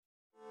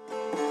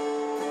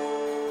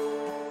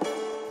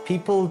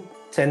People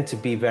tend to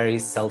be very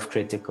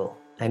self-critical,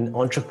 and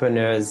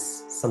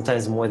entrepreneurs,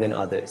 sometimes more than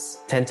others,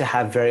 tend to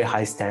have very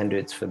high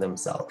standards for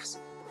themselves.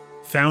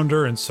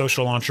 Founder and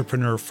social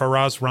entrepreneur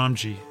Faraz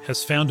Ramji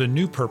has found a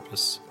new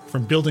purpose.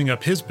 From building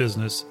up his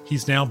business,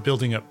 he's now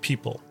building up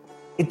people.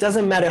 It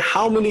doesn't matter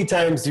how many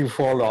times you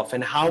fall off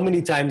and how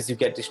many times you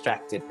get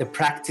distracted. The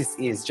practice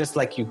is just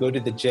like you go to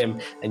the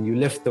gym and you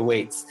lift the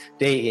weights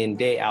day in,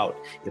 day out.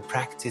 The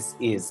practice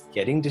is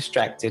getting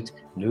distracted,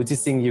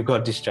 noticing you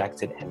got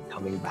distracted and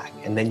coming back.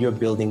 And then you're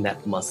building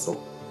that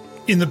muscle.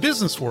 In the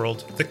business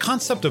world, the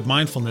concept of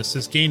mindfulness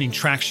is gaining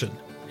traction,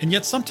 and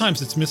yet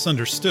sometimes it's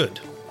misunderstood.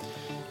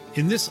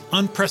 In this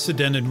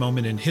unprecedented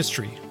moment in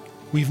history,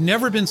 we've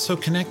never been so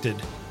connected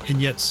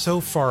and yet so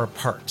far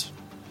apart.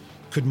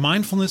 Could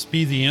mindfulness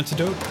be the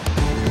antidote?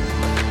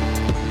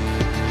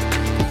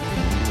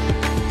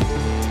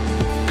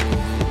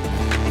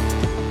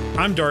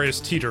 I'm Darius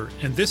Teeter,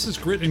 and this is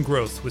Grit and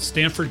Growth with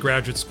Stanford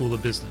Graduate School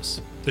of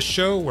Business, the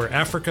show where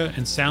Africa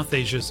and South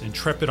Asia's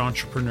intrepid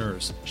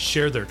entrepreneurs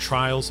share their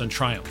trials and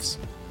triumphs,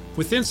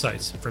 with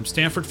insights from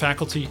Stanford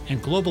faculty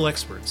and global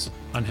experts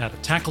on how to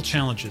tackle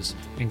challenges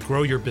and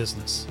grow your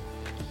business.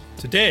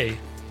 Today,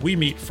 we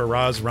meet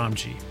Faraz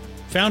Ramji,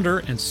 founder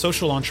and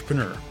social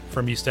entrepreneur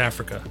from East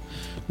Africa.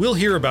 We'll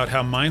hear about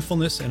how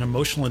mindfulness and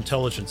emotional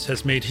intelligence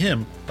has made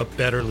him a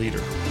better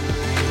leader.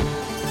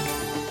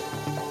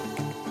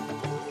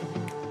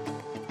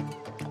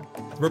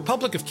 The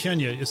Republic of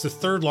Kenya is the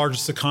third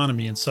largest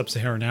economy in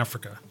sub-Saharan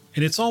Africa,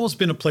 and it's always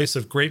been a place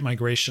of great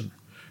migration,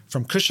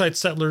 from Kushite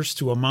settlers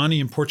to Omani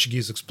and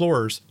Portuguese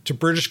explorers to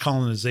British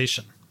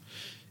colonization.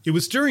 It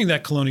was during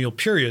that colonial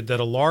period that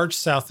a large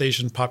South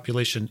Asian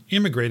population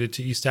immigrated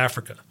to East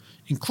Africa,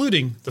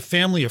 including the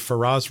family of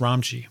Faraz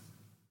Ramji.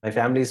 My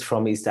family is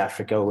from East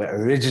Africa. We're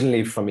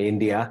originally from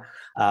India,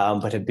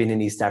 but have been in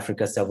East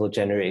Africa several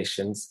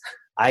generations.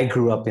 I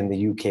grew up in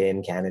the UK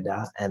and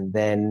Canada, and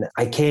then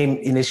I came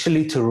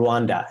initially to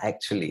Rwanda,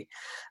 actually,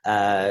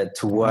 to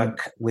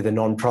work with a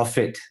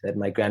nonprofit that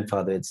my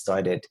grandfather had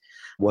started,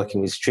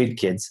 working with street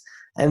kids.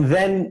 And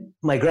then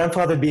my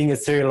grandfather, being a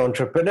serial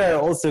entrepreneur,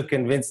 also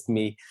convinced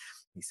me.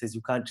 He says,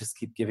 you can't just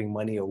keep giving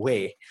money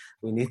away.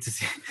 We need to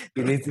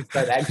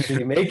start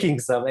actually making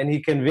some. And he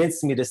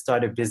convinced me to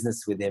start a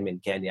business with him in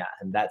Kenya.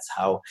 And that's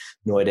how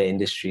Noida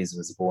Industries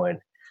was born.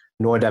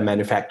 Noida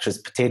manufactures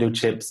potato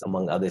chips,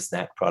 among other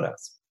snack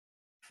products.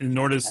 And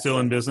Noida is still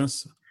in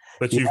business,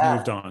 but you've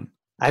moved on.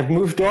 I've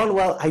moved on.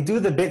 Well, I do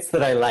the bits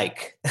that I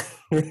like.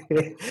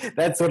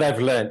 That's what I've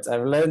learned.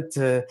 I've learned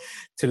to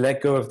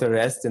let go of the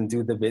rest and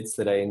do the bits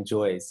that I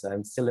enjoy. So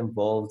I'm still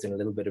involved in a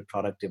little bit of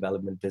product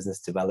development, business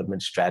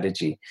development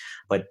strategy,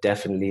 but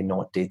definitely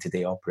not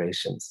day-to-day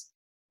operations.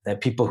 There are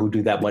people who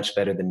do that much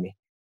better than me.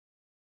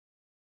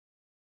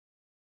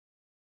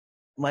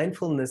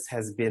 Mindfulness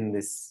has been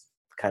this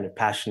kind of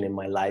passion in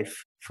my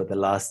life for the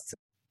last,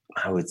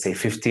 I would say,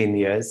 15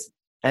 years.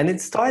 And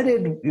it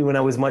started when I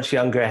was much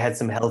younger. I had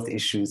some health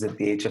issues at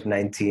the age of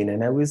 19,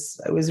 and I was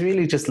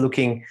really just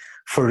looking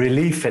for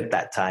relief at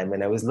that time,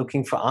 and I was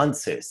looking for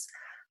answers.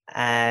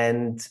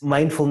 And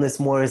mindfulness,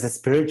 more as a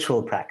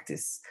spiritual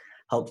practice,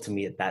 helped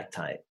me at that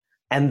time.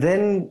 And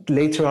then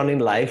later on in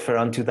life,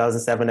 around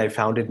 2007, I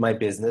founded my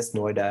business,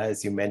 Noida,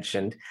 as you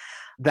mentioned.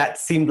 That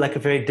seemed like a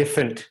very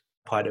different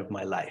part of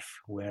my life,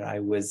 where I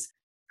was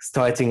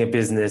starting a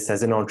business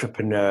as an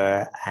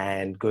entrepreneur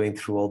and going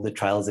through all the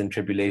trials and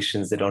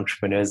tribulations that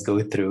entrepreneurs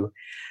go through.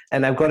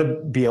 And I've got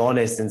to be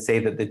honest and say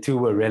that the two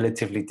were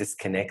relatively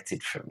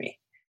disconnected for me.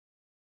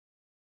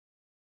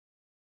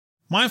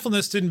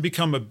 Mindfulness didn't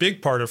become a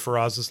big part of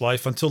Faraz's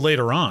life until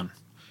later on,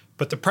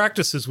 but the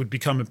practices would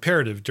become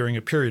imperative during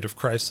a period of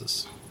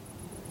crisis.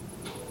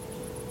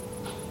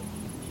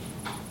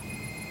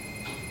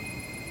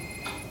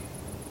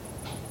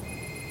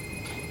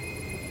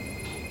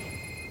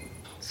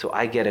 So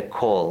I get a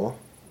call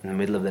in the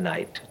middle of the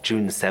night,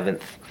 June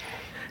 7th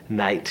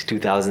night,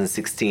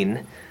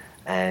 2016,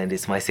 and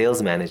it's my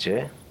sales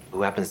manager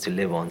who happens to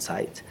live on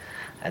site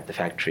at the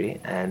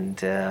factory.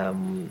 And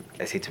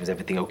I say to him, is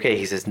everything okay?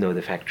 He says, no,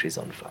 the factory's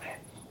on fire.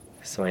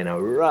 So I now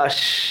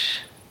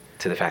rush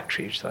to the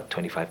factory, which is about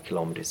 25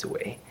 kilometers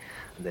away.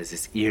 And there's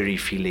this eerie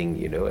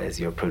feeling, as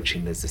you're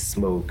approaching, there's a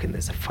smoke and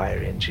there's a fire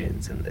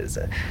engines and there's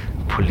a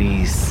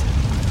police.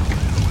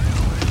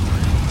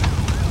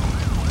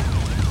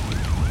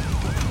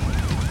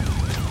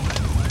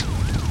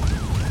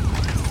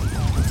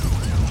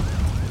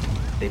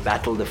 They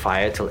battled the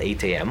fire till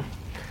 8 a.m.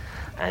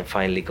 and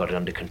finally got it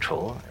under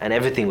control, and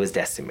everything was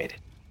decimated.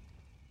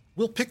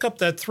 We'll pick up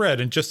that thread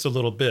in just a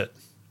little bit.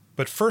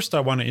 But first, I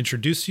want to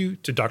introduce you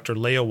to Dr.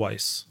 Leah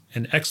Weiss,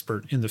 an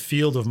expert in the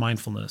field of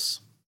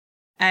mindfulness.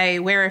 I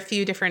wear a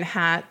few different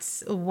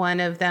hats. One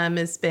of them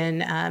has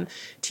been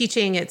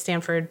teaching at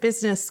Stanford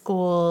Business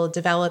School,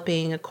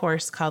 developing a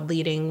course called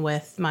Leading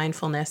with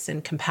Mindfulness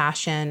and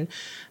Compassion.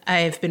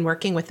 I've been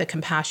working with the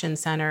Compassion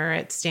Center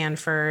at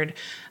Stanford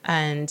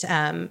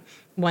and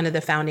one of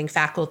the founding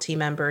faculty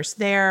members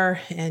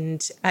there.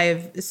 And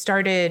I've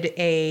started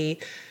a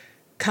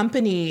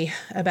company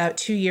about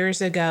 2 years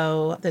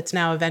ago that's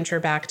now a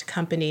venture-backed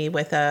company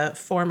with a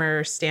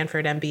former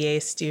Stanford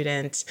MBA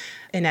student,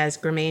 Inez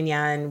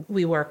Gramegna, and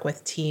we work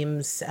with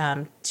teams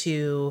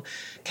to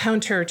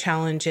counter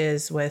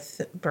challenges with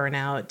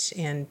burnout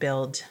and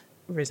build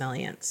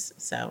resilience.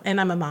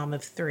 And I'm a mom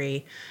of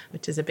 3,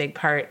 which is a big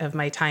part of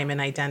my time and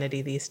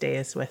identity these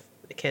days with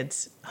the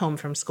kids home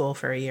from school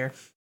for a year.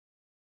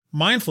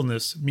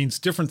 Mindfulness means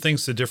different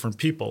things to different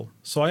people,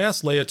 so I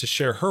asked Leah to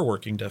share her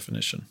working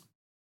definition.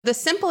 The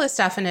simplest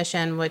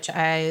definition, which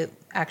I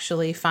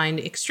actually find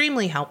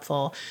extremely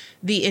helpful,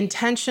 the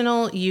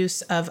intentional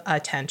use of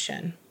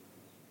attention.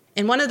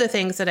 And one of the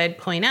things that I'd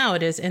point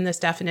out is in this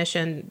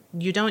definition,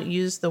 you don't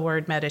use the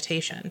word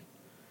meditation.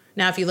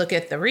 Now, if you look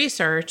at the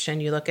research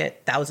and you look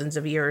at thousands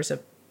of years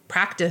of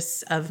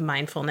practice of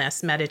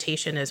mindfulness,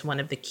 meditation is one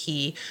of the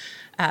key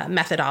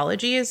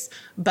methodologies.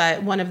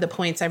 But one of the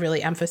points I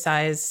really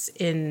emphasize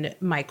in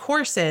my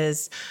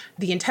courses,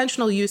 the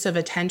intentional use of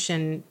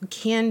attention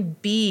can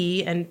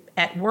be, and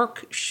at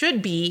work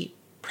should be,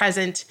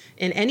 present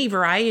in any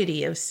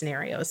variety of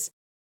scenarios.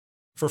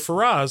 For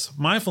Faraz,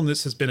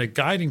 mindfulness has been a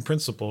guiding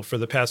principle for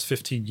the past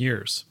 15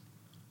 years.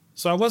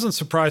 So I wasn't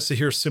surprised to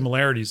hear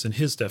similarities in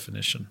his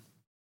definition.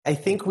 I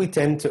think we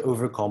tend to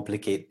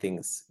overcomplicate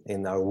things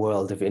in our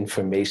world of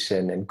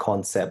information and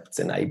concepts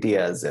and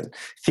ideas and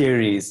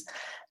theories.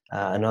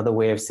 Another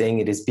way of saying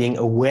it is being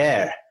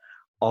aware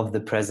of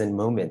the present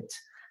moment.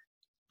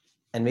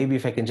 And maybe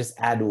if I can just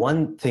add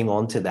one thing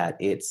onto that,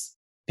 it's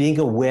being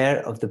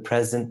aware of the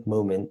present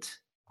moment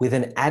with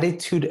an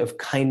attitude of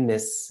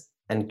kindness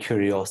and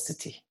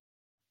curiosity.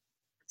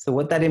 So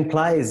what that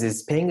implies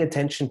is paying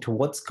attention to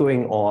what's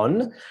going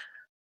on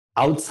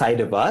outside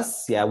of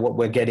us, what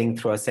we're getting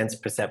through our sense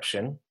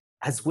perception,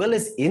 as well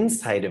as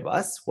inside of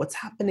us, what's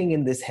happening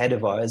in this head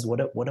of ours,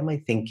 what am I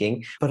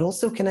thinking? But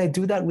also, can I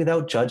do that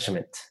without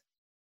judgment?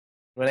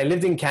 When I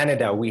lived in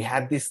Canada, we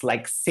had this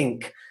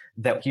sink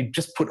that you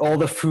just put all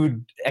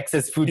the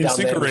excess food down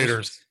there.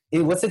 Incinerators.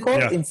 What's it called?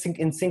 Yeah.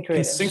 Incinerator.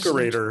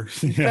 Incinerator.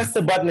 Press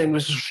the button and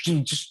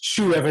just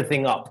chew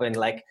everything up and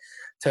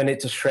turn it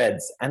to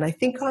shreds. And I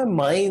think our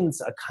minds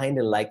are kind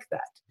of like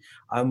that.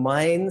 Our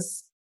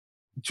minds'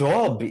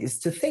 job is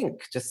to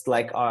think, just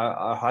like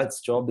our heart's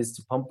job is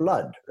to pump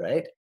blood,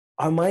 right?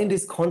 Our mind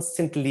is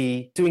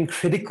constantly doing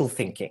critical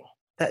thinking.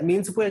 That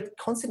means we're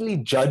constantly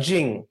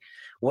judging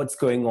what's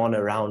going on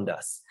around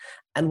us.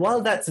 And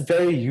while that's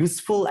very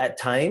useful at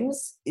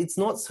times, it's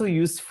not so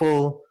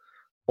useful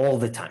all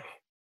the time.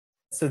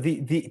 So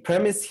the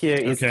premise here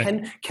is,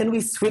 can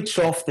we switch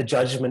off the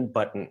judgment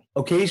button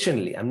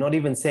occasionally? I'm not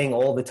even saying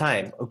all the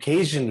time,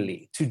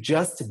 occasionally, to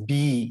just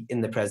be in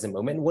the present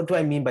moment. What do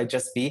I mean by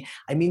just be?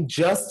 I mean,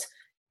 just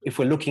if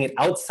we're looking at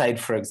outside,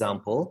 for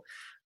example,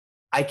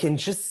 I can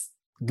just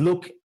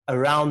look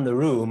around the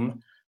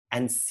room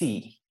and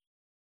see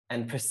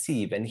and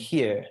perceive and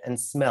hear and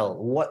smell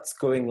what's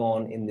going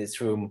on in this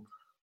room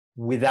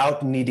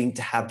without needing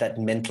to have that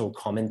mental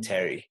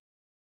commentary.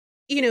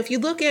 If you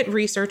look at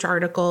research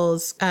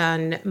articles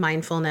on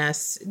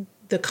mindfulness,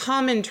 the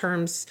common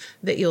terms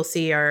that you'll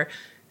see are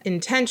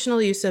intentional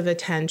use of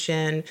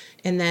attention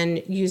and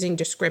then using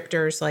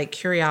descriptors like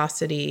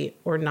curiosity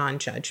or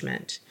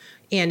non-judgment.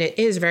 And it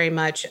is very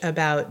much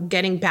about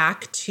getting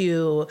back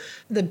to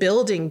the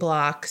building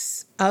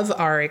blocks of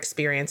our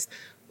experience.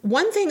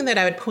 One thing that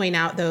I would point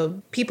out,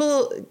 though,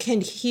 people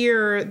can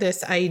hear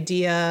this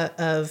idea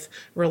of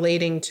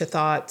relating to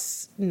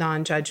thoughts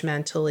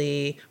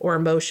non-judgmentally or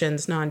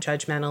emotions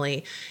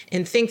non-judgmentally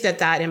and think that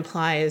that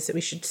implies that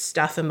we should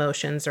stuff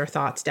emotions or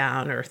thoughts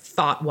down or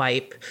thought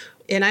wipe.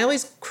 And I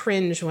always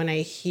cringe when I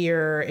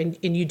hear, and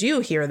you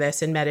do hear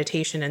this in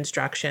meditation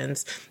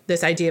instructions,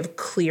 this idea of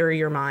clear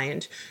your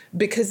mind,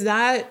 because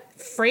that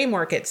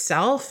framework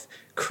itself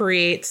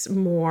creates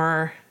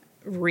more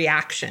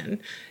reaction.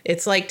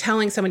 It's like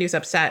telling someone who's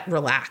upset,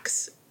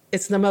 relax.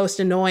 It's the most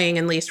annoying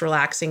and least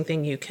relaxing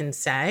thing you can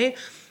say.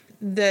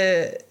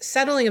 The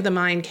settling of the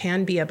mind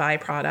can be a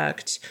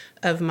byproduct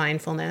of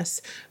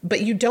mindfulness,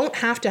 but you don't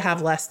have to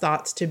have less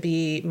thoughts to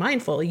be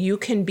mindful. You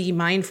can be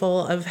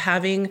mindful of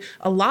having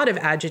a lot of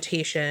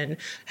agitation,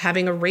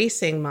 having a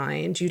racing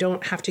mind. You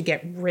don't have to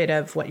get rid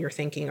of what you're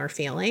thinking or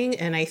feeling.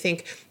 And I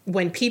think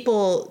when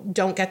people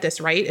don't get this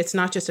right, it's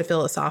not just a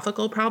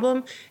philosophical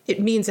problem. It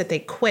means that they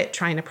quit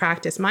trying to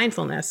practice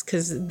mindfulness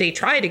because they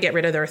try to get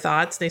rid of their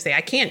thoughts. They say,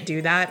 I can't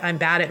do that. I'm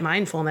bad at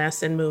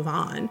mindfulness, and move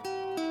on.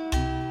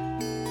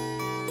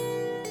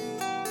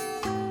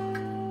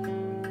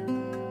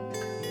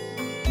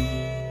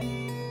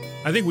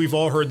 I think we've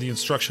all heard the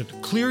instruction,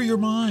 clear your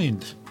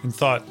mind, and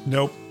thought,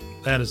 nope,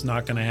 that is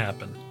not going to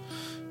happen.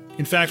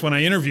 In fact, when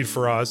I interviewed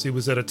Faraz, it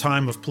was at a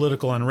time of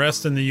political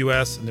unrest in the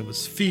US, and there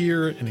was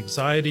fear and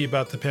anxiety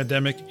about the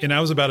pandemic, and I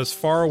was about as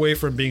far away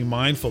from being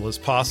mindful as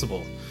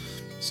possible.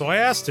 So I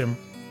asked him,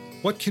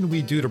 what can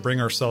we do to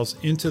bring ourselves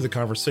into the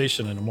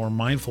conversation in a more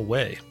mindful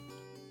way?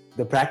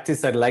 The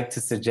practice I'd like to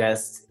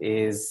suggest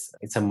is,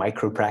 it's a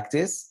micro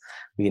practice.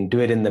 We can do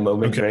it in the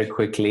moment very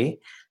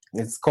quickly.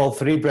 It's called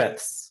 3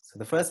 breaths. So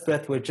the first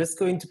breath, we're just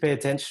going to pay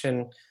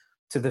attention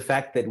to the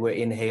fact that we're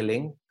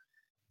inhaling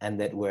and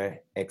that we're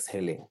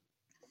exhaling.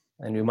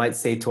 And we might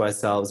say to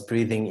ourselves,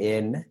 breathing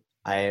in,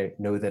 I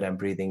know that I'm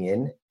breathing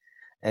in,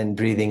 and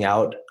breathing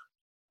out,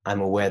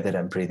 I'm aware that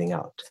I'm breathing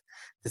out.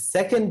 The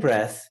second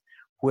breath,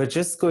 we're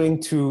just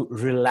going to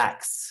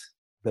relax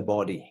the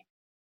body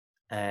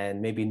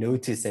and maybe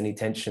notice any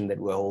tension that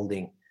we're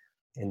holding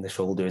in the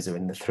shoulders or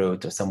in the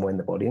throat or somewhere in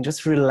the body, and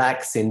just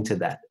relax into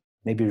that.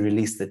 Maybe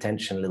release the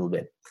tension a little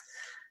bit.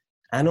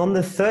 And on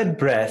the third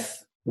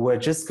breath, we're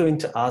just going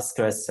to ask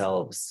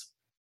ourselves,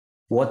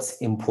 what's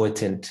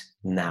important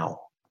now?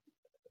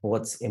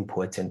 What's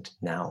important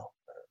now?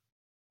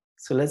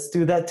 So let's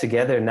do that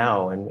together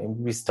now. And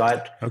we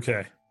start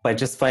by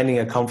just finding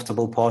a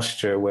comfortable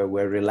posture where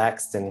we're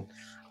relaxed and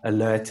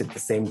alert at the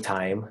same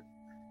time,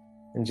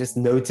 and just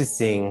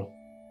noticing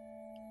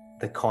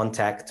the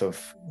contact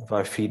of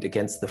our feet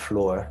against the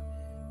floor.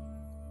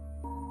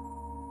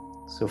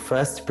 So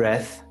first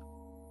breath.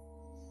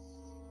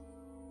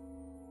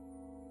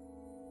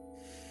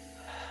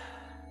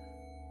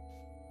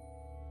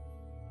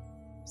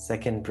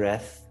 Second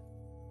breath.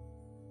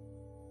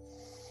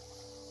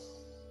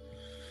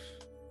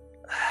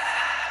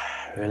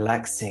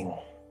 Relaxing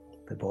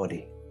the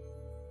body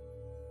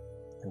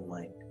and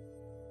mind.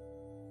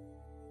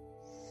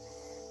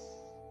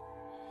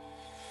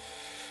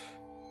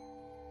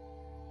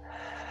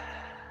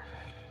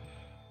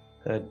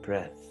 Third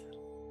breath.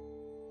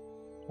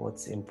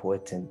 What's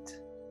important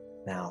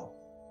now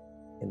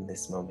in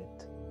this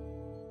moment?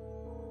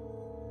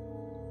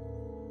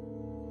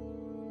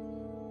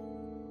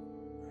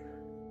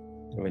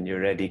 When you're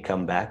ready,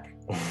 come back.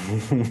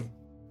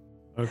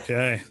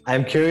 Okay.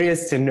 I'm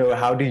curious to know,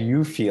 how do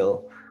you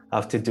feel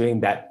after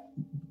doing that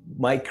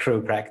micro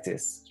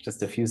practice,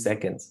 just a few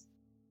seconds?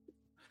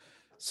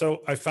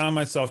 So I found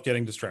myself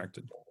getting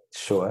distracted.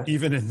 Sure.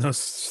 Even in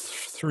those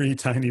 3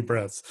 tiny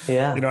breaths.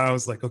 Yeah. I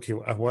was like, okay,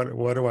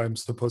 what do I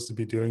supposed to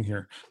be doing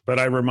here? But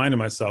I reminded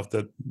myself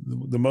that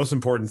the most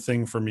important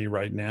thing for me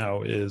right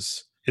now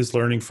is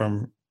learning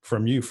from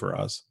you, for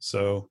us.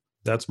 So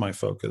that's my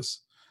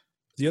focus.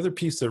 The other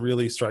piece that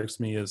really strikes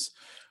me is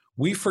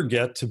we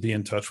forget to be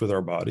in touch with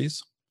our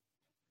bodies.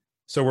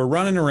 So we're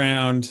running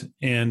around,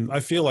 and I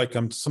feel like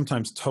I'm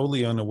sometimes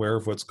totally unaware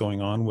of what's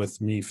going on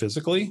with me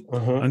physically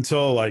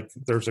until like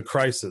there's a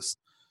crisis.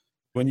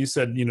 When you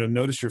said,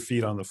 notice your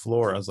feet on the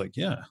floor, I was like,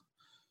 yeah,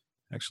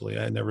 actually,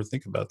 I never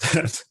think about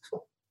that.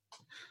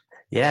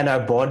 Yeah, and our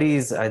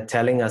bodies are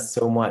telling us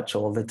so much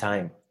all the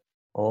time.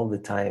 All the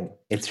time.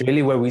 It's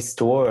really where we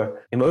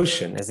store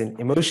emotion, as in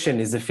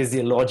emotion is a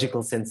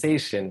physiological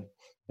sensation.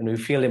 When we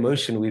feel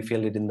emotion, we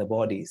feel it in the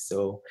body.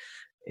 So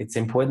it's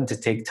important to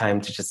take time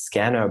to just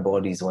scan our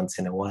bodies once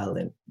in a while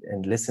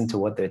and listen to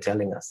what they're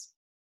telling us.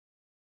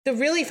 The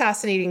really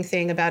fascinating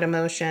thing about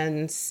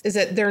emotions is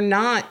that they're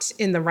not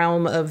in the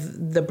realm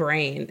of the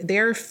brain.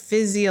 They're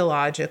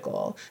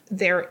physiological.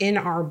 They're in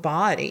our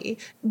body.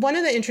 One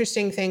of the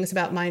interesting things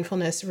about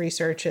mindfulness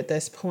research at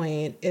this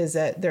point is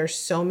that there's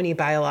so many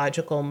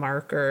biological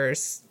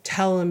markers,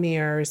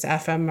 telomeres,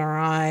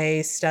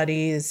 fMRI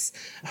studies,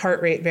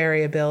 heart rate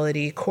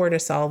variability,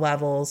 cortisol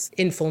levels,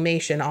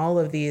 inflammation, all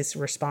of these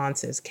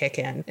responses kick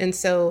in. And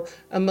so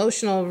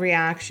emotional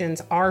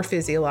reactions are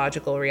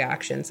physiological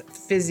reactions.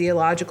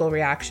 Physiological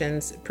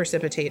reactions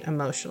precipitate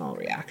emotional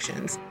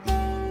reactions.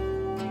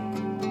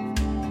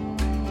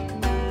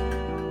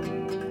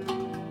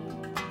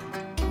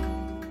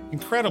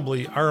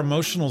 Incredibly, our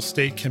emotional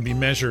state can be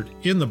measured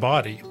in the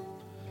body.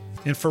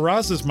 And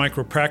Faraz's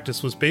micro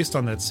practice was based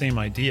on that same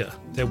idea,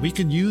 that we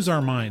can use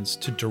our minds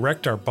to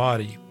direct our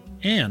body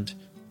and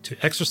to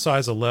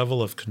exercise a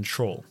level of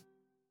control.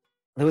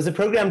 There was a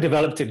program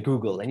developed at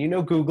Google,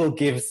 and Google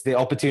gives the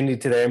opportunity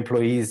to their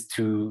employees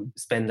to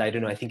spend,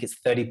 I think it's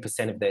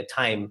 30% of their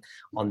time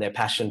on their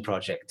passion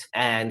project.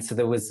 And so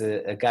there was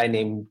a guy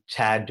named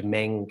Chad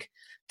Meng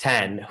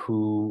Tan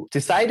who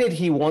decided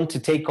he wanted to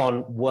take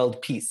on world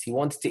peace. He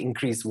wanted to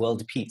increase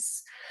world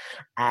peace.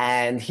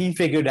 And he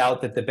figured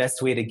out that the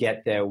best way to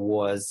get there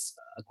was,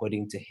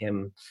 according to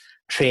him,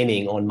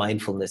 training on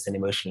mindfulness and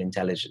emotional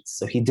intelligence.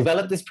 So he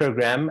developed this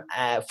program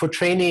for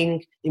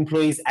training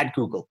employees at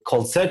Google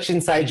called Search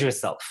Inside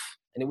Yourself.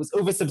 And it was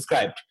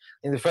oversubscribed.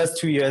 In the first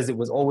 2 years, it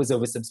was always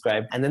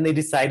oversubscribed. And then they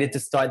decided to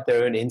start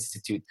their own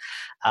institute.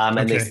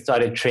 And they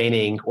started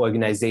training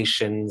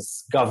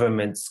organizations,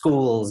 governments,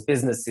 schools,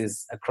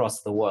 businesses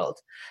across the world.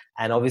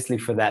 And obviously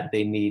for that,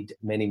 they need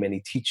many, many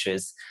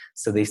teachers.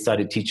 So they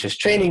started teachers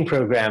training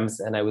programs.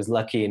 And I was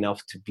lucky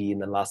enough to be in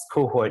the last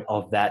cohort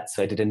of that.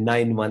 So I did a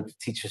 9-month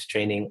teachers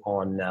training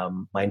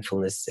on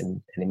mindfulness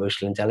and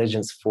emotional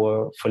intelligence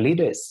for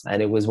leaders.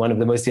 And it was one of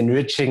the most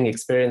enriching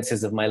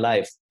experiences of my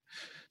life.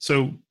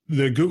 So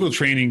the Google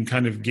training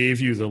kind of gave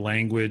you the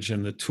language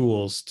and the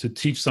tools to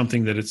teach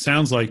something that it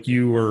sounds like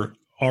you were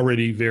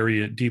already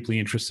very deeply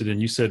interested in.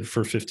 You said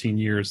for 15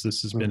 years,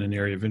 this has been an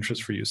area of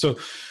interest for you. So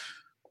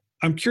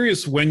I'm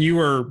curious, when you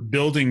were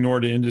building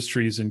Norda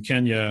Industries in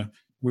Kenya,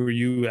 were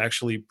you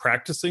actually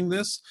practicing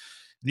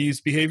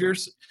these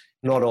behaviors?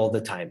 Not all the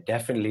time,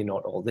 definitely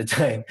not all the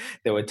time.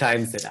 There were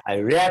times that I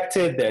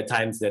reacted. There are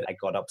times that I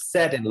got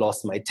upset and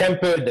lost my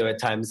temper. There were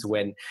times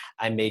when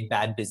I made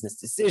bad business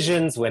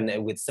decisions,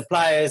 with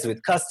suppliers,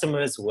 with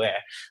customers, where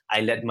I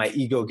let my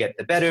ego get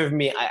the better of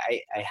me.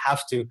 I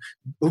have to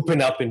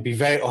open up and be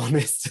very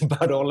honest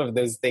about all of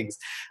those things.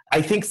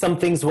 I think some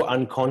things were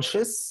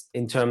unconscious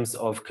in terms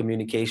of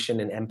communication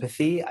and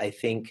empathy. I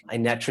think I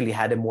naturally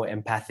had a more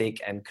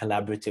empathic and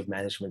collaborative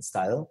management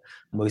style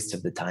most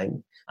of the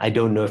time. I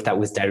don't know if that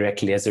was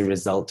directly as a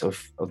result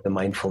of the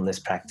mindfulness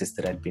practice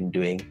that I'd been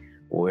doing,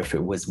 or if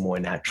it was more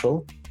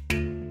natural.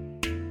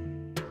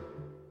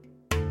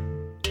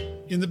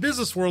 In the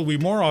business world, we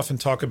more often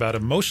talk about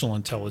emotional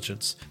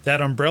intelligence,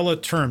 that umbrella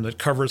term that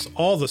covers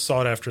all the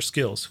sought-after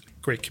skills: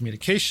 great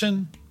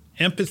communication,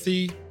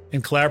 empathy,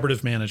 and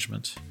collaborative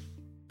management.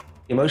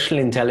 Emotional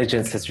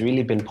intelligence has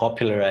really been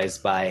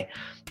popularized by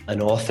an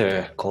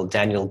author called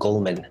Daniel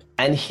Goleman.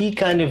 And he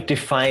kind of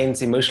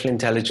defines emotional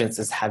intelligence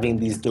as having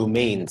these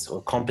domains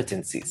or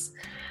competencies.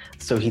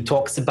 So he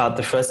talks about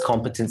the first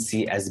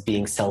competency as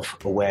being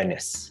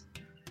self-awareness.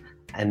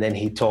 And then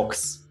he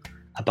talks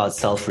about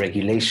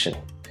self-regulation,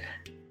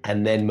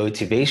 and then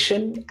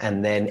motivation,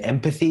 and then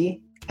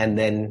empathy, and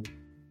then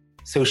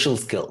social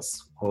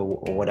skills, or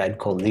what I'd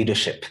call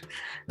leadership.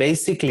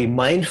 Basically,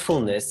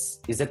 mindfulness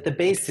is at the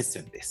basis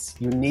of this.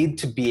 You need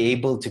to be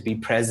able to be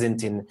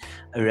present in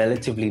a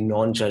relatively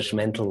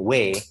non-judgmental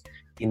way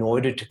in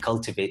order to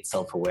cultivate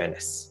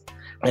self-awareness.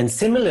 And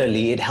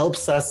similarly, it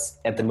helps us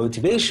at the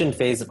motivation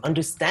phase of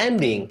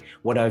understanding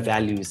what our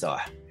values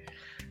are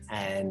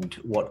and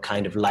what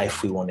kind of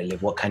life we want to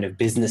live, what kind of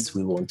business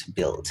we want to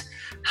build,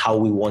 how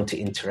we want to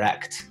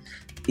interact.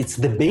 It's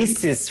the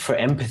basis for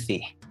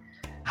empathy.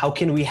 How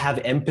can we have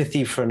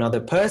empathy for another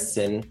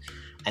person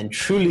and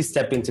truly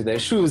step into their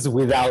shoes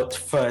without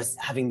first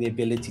having the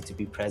ability to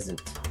be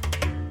present?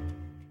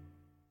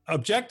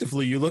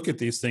 Objectively, you look at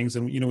these things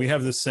and, we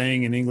have this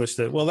saying in English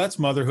that, well, that's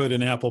motherhood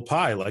and apple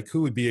pie. Like,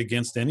 who would be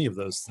against any of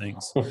those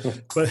things?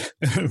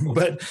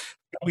 but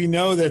we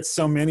know that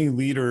so many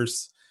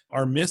leaders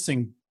are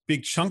missing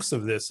big chunks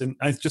of this. And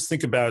I just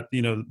think about,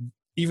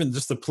 even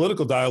just the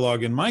political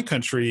dialogue in my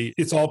country,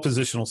 it's all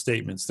positional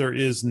statements. There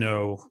is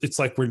it's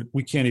like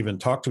we can't even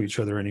talk to each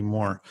other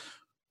anymore.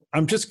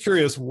 I'm just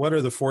curious, what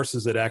are the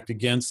forces that act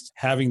against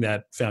having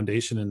that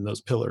foundation in those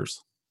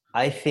pillars?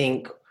 I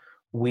think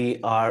we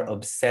are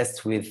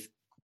obsessed with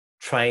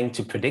trying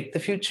to predict the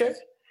future,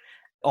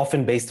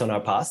 often based on our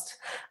past.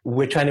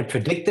 We're trying to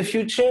predict the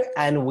future,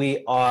 and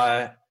we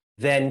are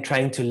then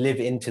trying to live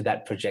into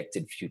that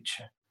projected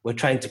future. We're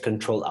trying to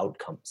control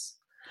outcomes.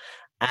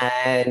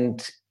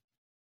 And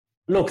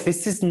look,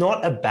 this is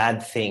not a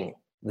bad thing.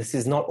 This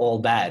is not all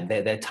bad.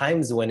 There are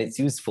times when it's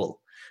useful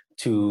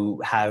to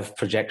have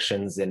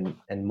projections and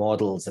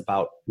models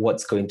about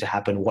what's going to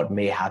happen, what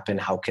may happen,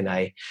 how can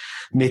I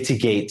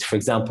mitigate, for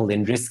example,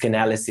 in risk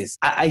analysis.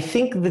 I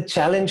think the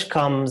challenge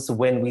comes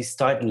when we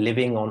start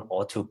living on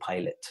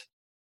autopilot.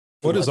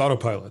 What is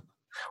autopilot?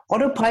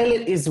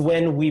 Autopilot is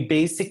when we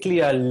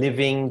basically are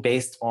living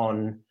based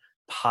on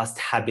past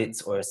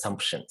habits or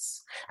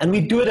assumptions. And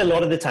we do it a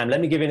lot of the time. Let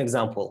me give you an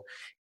example.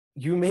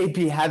 You may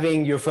be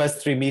having your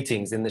first 3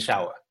 meetings in the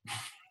shower.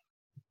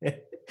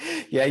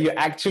 Yeah, you're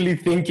actually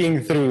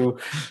thinking through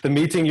the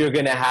meeting you're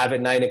going to have at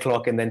 9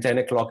 o'clock and then 10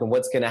 o'clock and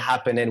what's going to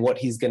happen and what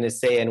he's going to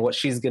say and what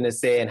she's going to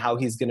say and how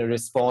he's going to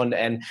respond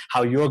and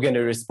how you're going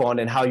to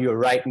respond and how you're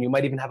right. And you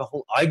might even have a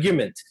whole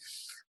argument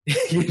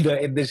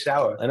in the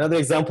shower. Another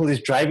example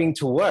is driving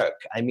to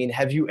work. I mean,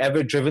 have you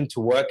ever driven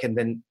to work and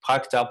then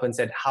parked up and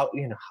said, how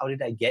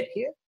did I get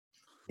here?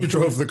 You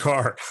drove the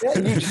car. Yeah,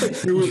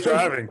 you were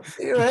driving.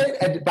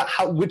 Right?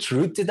 But which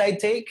route did I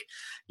take?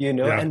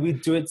 Yeah. And we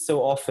do it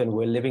so often.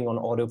 We're living on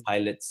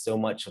autopilot so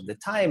much of the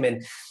time.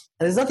 And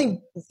there's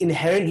nothing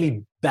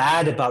inherently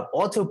bad about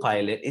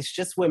autopilot. It's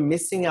just we're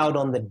missing out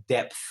on the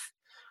depth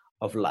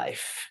of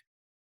life.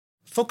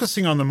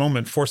 Focusing on the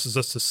moment forces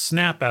us to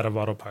snap out of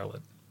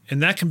autopilot,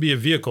 and that can be a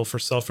vehicle for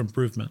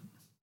self-improvement.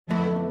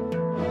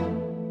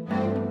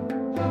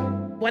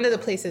 One of the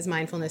places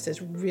mindfulness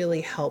is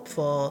really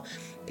helpful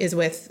is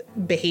with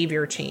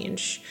behavior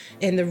change.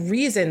 And the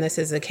reason this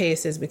is the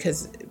case is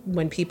because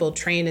when people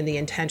train in the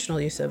intentional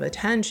use of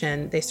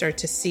attention, they start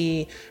to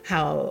see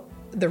how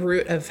the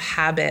root of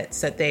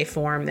habits that they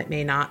form that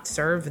may not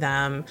serve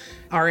them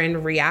are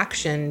in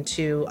reaction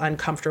to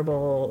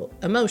uncomfortable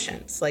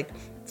emotions. Like,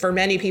 for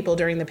many people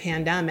during the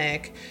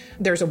pandemic,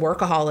 there's a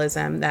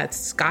workaholism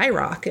that's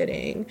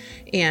skyrocketing.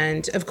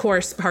 And of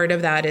course, part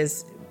of that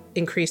is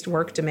increased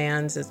work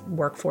demands,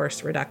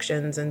 workforce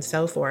reductions, and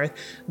so forth.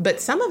 But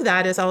some of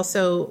that is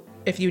also,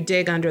 if you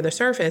dig under the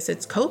surface,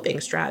 it's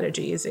coping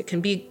strategies. It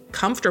can be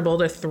comfortable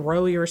to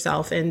throw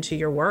yourself into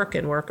your work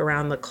and work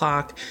around the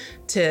clock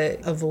to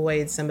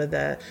avoid some of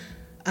the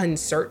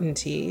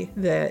uncertainty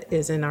that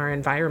is in our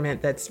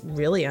environment that's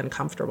really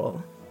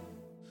uncomfortable.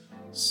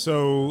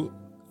 So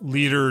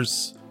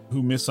leaders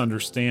who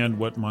misunderstand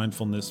what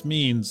mindfulness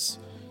means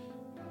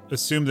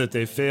assume that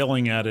they're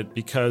failing at it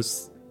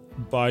because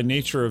by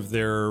nature of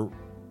their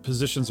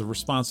positions of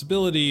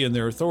responsibility and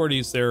their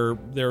authorities,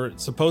 they're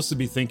supposed to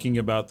be thinking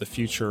about the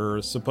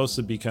future, supposed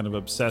to be kind of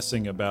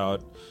obsessing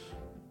about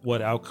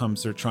what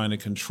outcomes they're trying to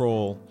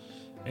control.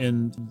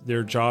 And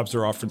their jobs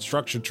are often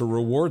structured to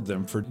reward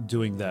them for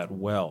doing that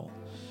well.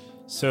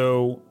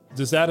 So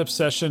does that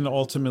obsession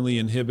ultimately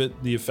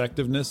inhibit the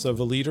effectiveness of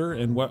a leader?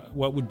 And what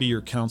would be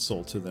your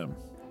counsel to them?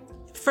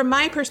 From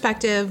my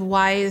perspective,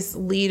 wise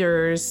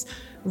leaders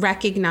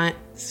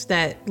recognize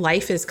that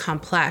life is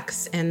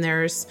complex and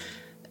there's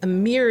a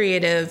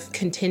myriad of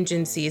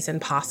contingencies and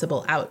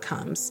possible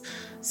outcomes.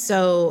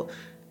 So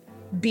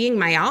being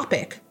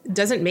myopic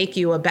doesn't make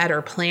you a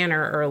better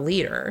planner or a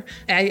leader.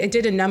 I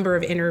did a number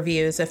of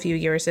interviews a few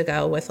years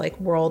ago with like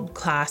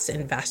world-class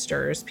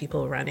investors,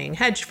 people running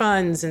hedge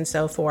funds and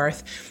so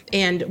forth.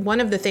 And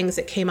one of the things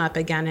that came up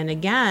again and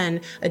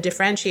again, a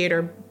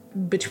differentiator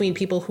between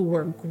people who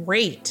were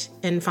great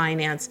in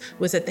finance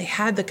was that they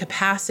had the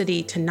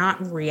capacity to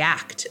not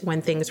react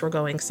when things were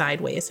going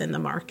sideways in the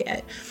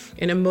market.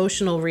 And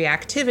emotional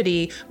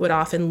reactivity would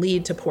often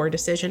lead to poor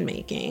decision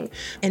making.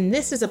 And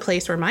this is a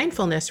place where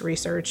mindfulness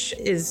research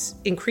is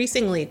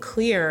increasingly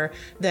clear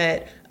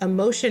that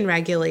emotion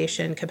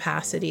regulation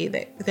capacity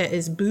that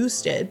is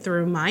boosted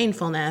through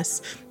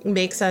mindfulness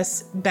makes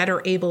us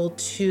better able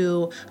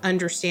to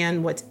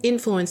understand what's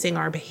influencing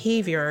our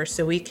behavior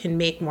so we can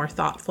make more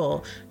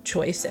thoughtful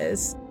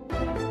choices.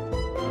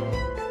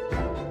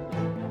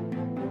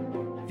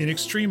 In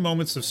extreme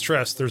moments of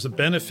stress, there's a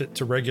benefit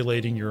to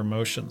regulating your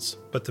emotions,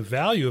 but the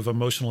value of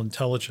emotional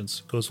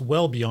intelligence goes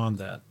well beyond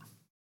that.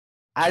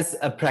 As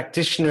a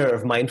practitioner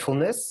of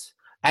mindfulness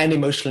and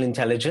emotional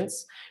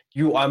intelligence,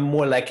 you are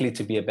more likely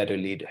to be a better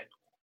leader.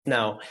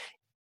 Now,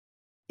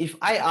 if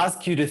I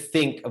ask you to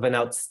think of an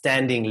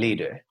outstanding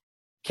leader,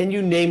 can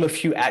you name a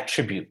few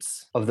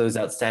attributes of those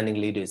outstanding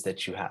leaders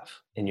that you have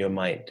in your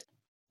mind?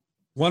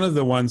 One of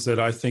the ones that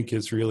I think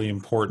is really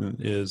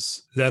important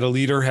is that a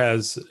leader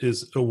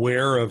is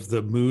aware of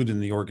the mood in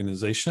the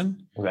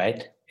organization.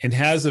 Right. And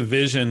has a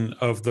vision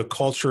of the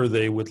culture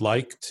they would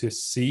like to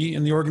see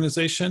in the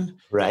organization.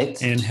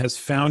 Right. And has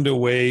found a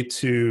way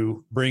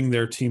to bring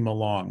their team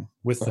along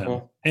with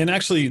them. And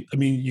actually, I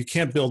mean, you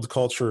can't build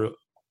culture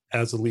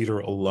as a leader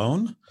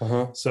alone.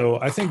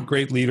 So I think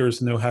great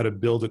leaders know how to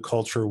build a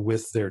culture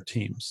with their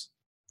teams.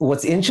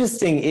 What's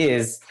interesting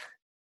is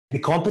the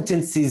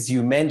competencies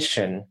you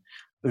mention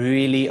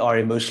really are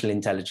emotional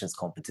intelligence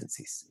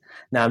competencies.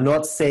 Now, I'm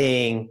not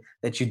saying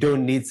that you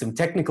don't need some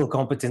technical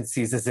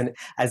competencies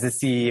as a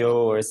CEO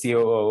or a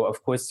COO.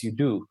 Of course you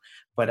do.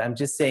 But I'm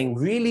just saying,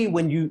 really,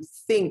 when you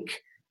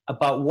think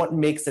about what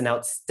makes an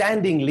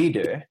outstanding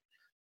leader,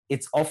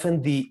 it's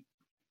often the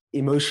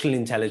emotional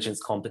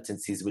intelligence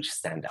competencies which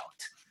stand out.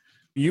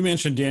 You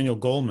mentioned Daniel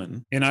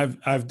Goleman, and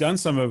I've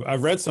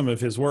read some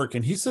of his work,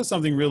 and he says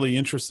something really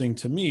interesting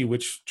to me,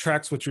 which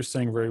tracks what you're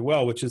saying very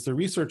well, which is the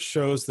research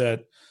shows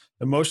that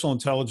emotional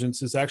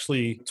intelligence is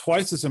actually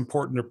twice as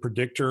important a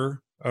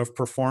predictor of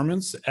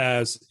performance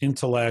as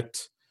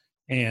intellect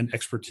and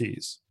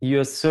expertise.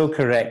 You're so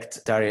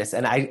correct, Darius.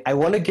 And I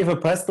want to give a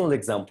personal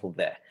example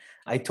there.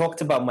 I talked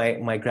about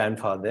my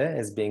grandfather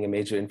as being a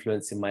major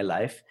influence in my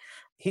life.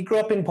 He grew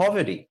up in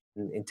poverty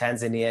in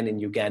Tanzania and in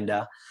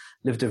Uganda,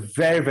 lived a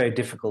very, very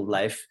difficult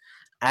life.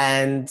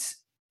 And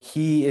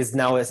he is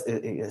now,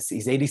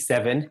 he's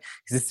 87.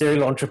 He's a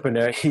serial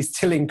entrepreneur. He's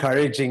still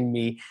encouraging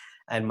me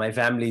and my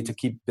family to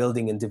keep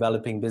building and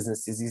developing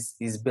businesses.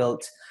 He's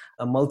built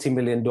a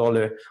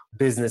multi-million-dollar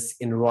business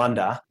in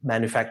Rwanda,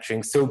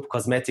 manufacturing soap,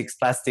 cosmetics,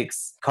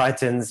 plastics,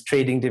 cartons,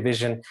 trading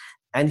division.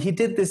 And he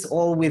did this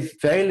all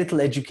with very little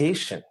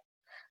education.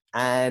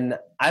 And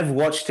I've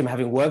watched him,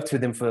 having worked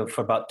with him for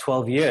about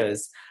 12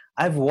 years,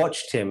 I've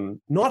watched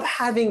him not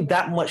having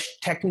that much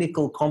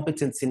technical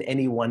competence in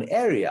any one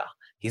area.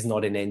 He's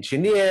not an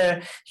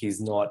engineer. He's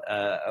not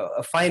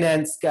a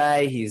finance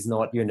guy. He's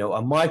not, a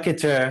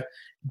marketer.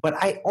 But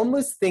I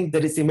almost think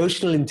that it's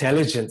emotional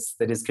intelligence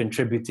that has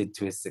contributed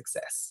to his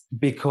success,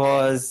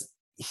 because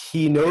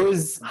he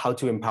knows how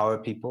to empower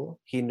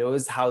people. He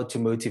knows how to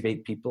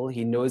motivate people.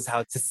 He knows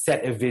how to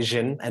set a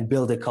vision and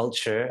build a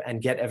culture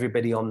and get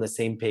everybody on the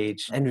same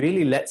page, and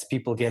really lets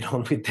people get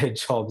on with their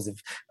jobs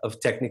of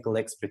technical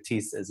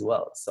expertise as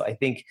well. So I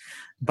think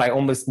by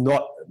almost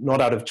not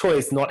out of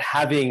choice, not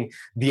having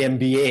the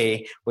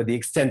MBA or the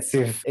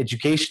extensive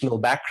educational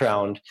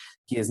background,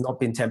 he has not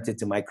been tempted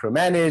to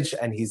micromanage,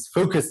 and he's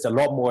focused a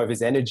lot more of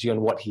his energy on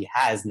what he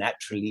has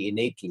naturally,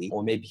 innately,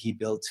 or maybe he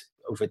built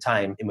over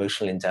time,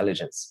 emotional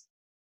intelligence.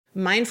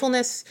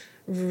 Mindfulness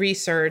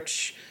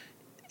research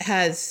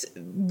has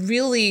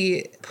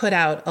really put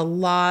out a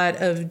lot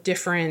of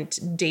different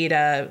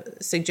data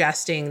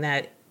suggesting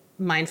that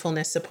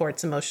mindfulness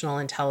supports emotional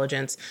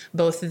intelligence,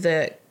 both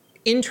the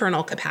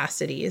internal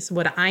capacities,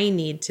 what I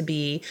need to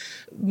be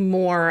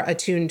more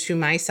attuned to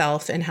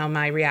myself and how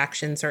my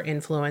reactions are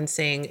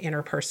influencing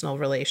interpersonal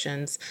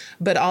relations.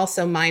 But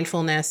also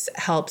mindfulness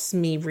helps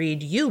me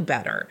read you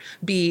better,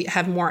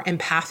 have more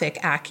empathic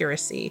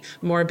accuracy,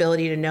 more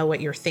ability to know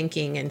what you're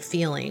thinking and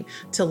feeling,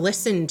 to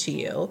listen to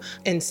you,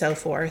 and so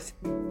forth.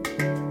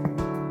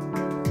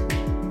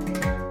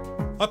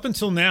 Up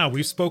until now,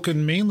 we've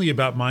spoken mainly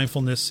about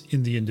mindfulness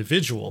in the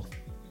individual,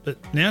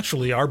 but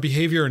naturally, our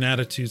behavior and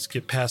attitudes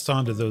get passed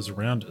on to those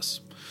around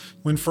us.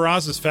 When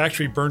Faraz's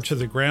factory burned to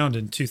the ground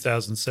in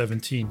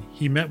 2017,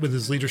 he met with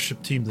his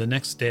leadership team the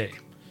next day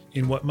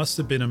in what must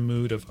have been a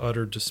mood of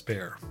utter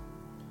despair.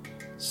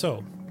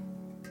 So,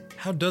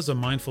 how does a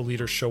mindful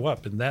leader show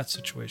up in that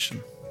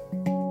situation?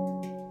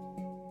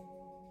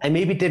 I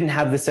maybe didn't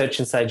have the search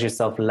inside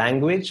yourself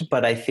language,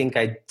 but I think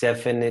I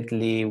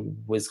definitely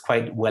was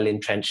quite well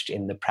entrenched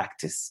in the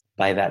practice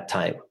by that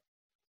time.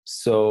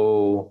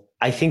 So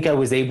I think I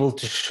was able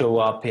to show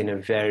up in a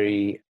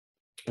very,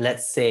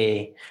 let's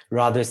say,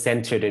 rather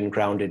centered and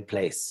grounded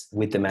place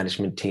with the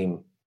management team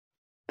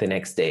the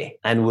next day.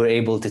 And we're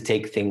able to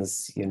take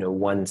things,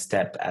 one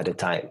step at a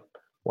time.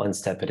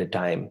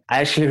 I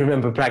actually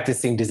remember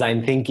practicing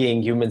design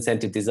thinking,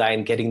 human-centered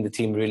design, getting the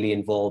team really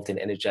involved and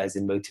energized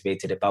and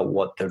motivated about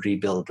what the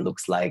rebuild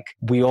looks like.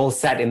 We all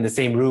sat in the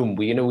same room.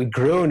 We'd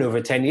grown over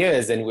 10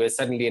 years and we're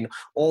suddenly in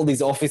all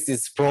these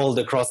offices sprawled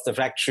across the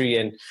factory.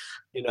 And,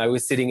 I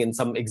was sitting in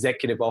some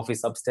executive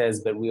office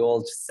upstairs, but we all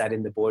just sat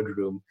in the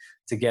boardroom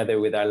together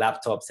with our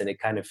laptops and it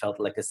kind of felt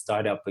like a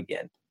startup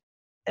again.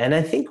 And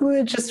I think we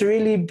were just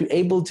really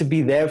able to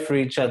be there for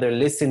each other,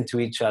 listen to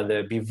each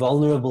other, be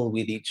vulnerable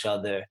with each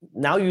other.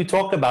 Now you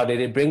talk about it,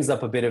 it brings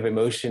up a bit of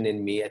emotion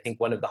in me. I think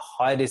one of the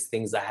hardest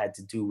things I had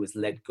to do was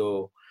let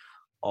go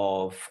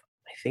of,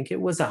 I think it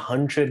was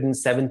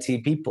 170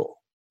 people.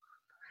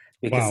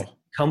 Because the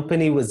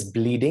company was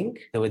bleeding.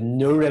 There were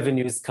no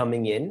revenues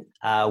coming in.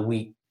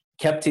 We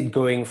kept it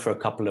going for a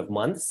couple of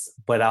months.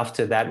 But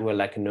after that, we're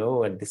like,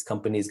 no, this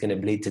company is going to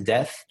bleed to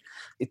death.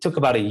 It took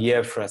about a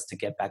year for us to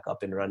get back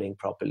up and running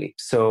properly.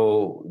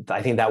 So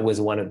I think that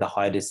was one of the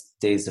hardest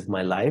days of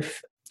my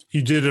life.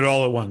 You did it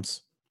all at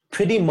once?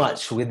 Pretty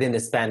much within a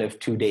span of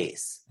 2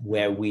 days,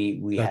 where we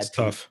That's had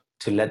tough.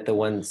 To let the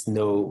ones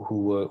know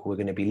who were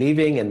going to be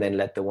leaving and then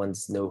let the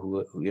ones know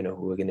who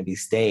were going to be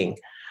staying.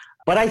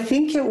 But I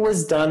think it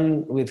was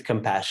done with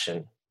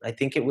compassion.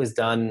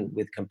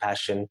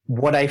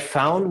 What I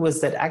found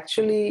was that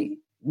actually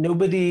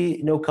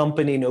nobody, no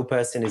company, no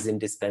person is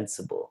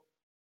indispensable.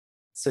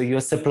 So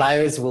your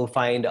suppliers will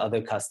find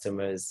other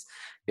customers,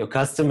 your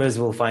customers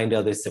will find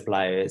other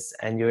suppliers,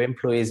 and your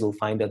employees will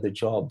find other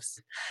jobs.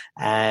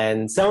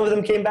 And some of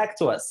them came back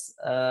to us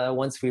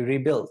once we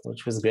rebuilt,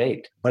 which was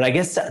great. But I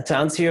guess to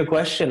answer your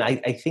question, I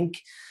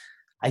think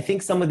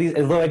some of these,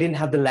 although I didn't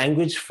have the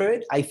language for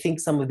it, I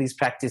think some of these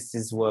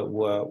practices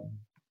were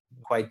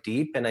quite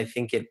deep. And I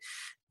think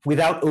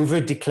without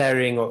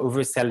over-declaring or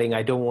overselling,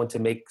 I don't want to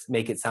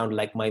make it sound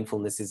like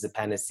mindfulness is a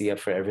panacea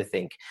for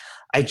everything.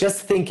 I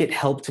just think it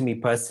helped me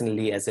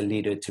personally as a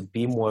leader to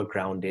be more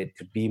grounded,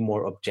 to be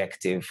more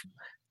objective,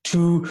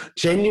 to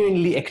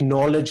genuinely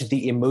acknowledge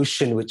the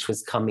emotion which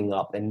was coming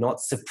up and not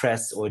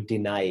suppress or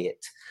deny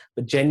it,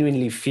 but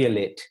genuinely feel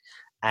it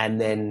and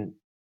then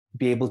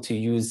be able to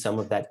use some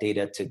of that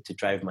data to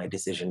drive my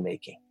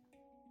decision-making.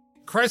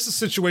 Crisis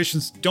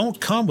situations don't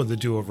come with a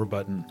do-over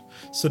button.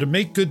 So to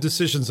make good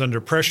decisions under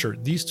pressure,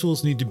 these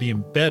tools need to be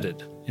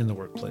embedded in the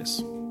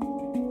workplace.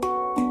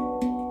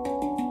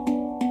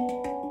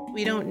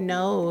 We don't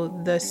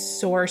know the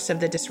source of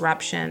the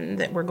disruption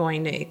that we're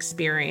going to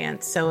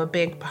experience. So a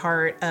big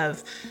part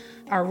of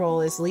our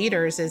role as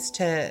leaders is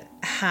to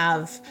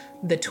have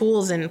the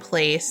tools in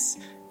place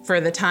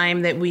for the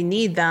time that we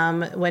need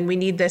them, when we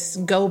need this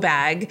go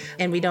bag,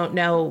 and we don't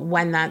know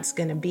when that's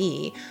going to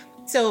be.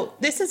 So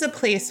this is a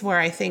place where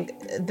I think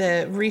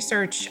the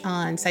research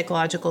on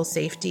psychological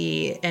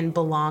safety and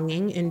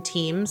belonging in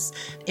teams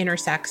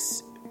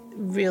intersects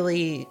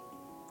really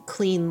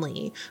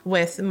cleanly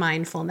with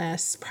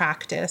mindfulness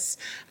practice.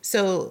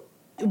 So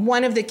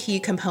one of the key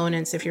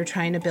components, if you're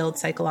trying to build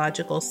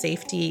psychological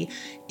safety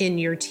in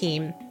your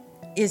team,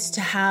 is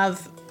to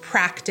have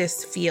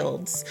practice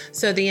fields.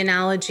 So the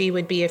analogy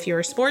would be, if you're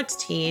a sports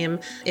team,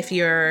 if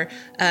you're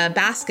a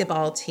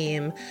basketball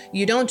team,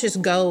 you don't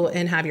just go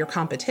and have your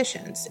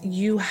competitions.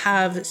 You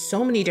have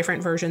so many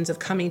different versions of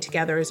coming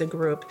together as a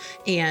group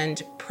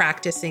and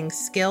practicing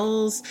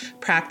skills,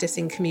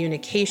 practicing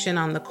communication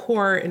on the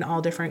court in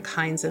all different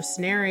kinds of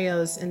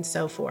scenarios and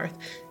so forth.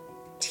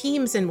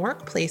 Teams and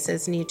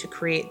workplaces need to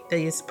create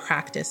these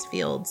practice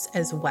fields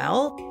as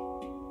well.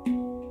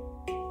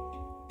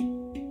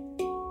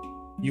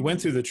 You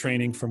went through the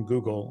training from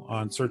Google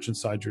on Search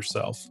Inside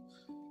Yourself.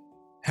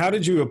 How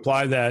did you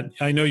apply that?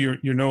 I know you're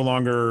no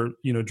longer,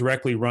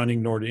 directly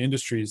running Norda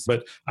Industries,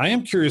 but I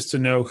am curious to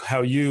know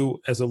how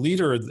you, as a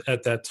leader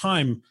at that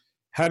time,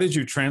 how did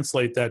you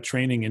translate that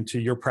training into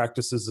your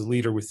practice as a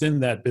leader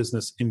within that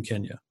business in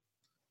Kenya?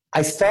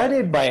 I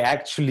started by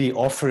actually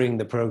offering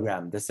the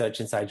program, the Search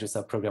Inside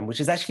Yourself program,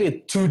 which is actually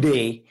a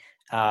 2-day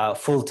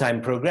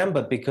full-time program,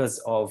 but because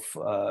of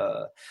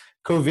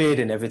COVID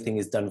and everything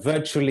is done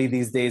virtually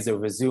these days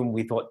over Zoom,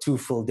 we thought 2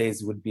 full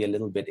days would be a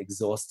little bit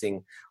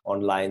exhausting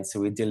online. So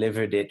we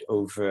delivered it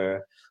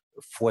over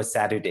 4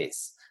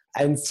 Saturdays.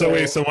 And so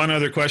one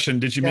other question,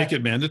 did you make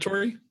it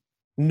mandatory?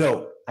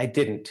 No, I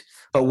didn't.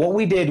 But what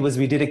we did was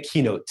we did a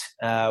keynote,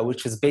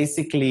 which was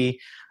basically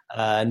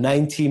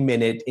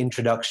 90-minute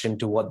introduction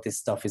to what this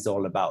stuff is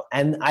all about.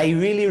 And I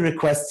really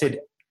requested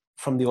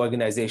from the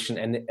organization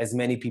and as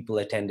many people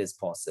attend as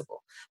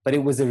possible. But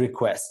it was a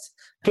request.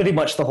 Pretty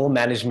much the whole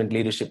management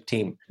leadership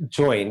team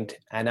joined.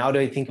 And out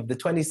of, I think, of the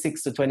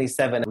 26 to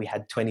 27, we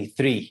had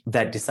 23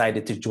 that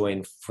decided to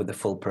join for the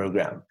full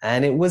program.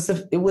 And it was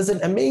an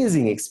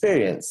amazing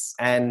experience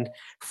and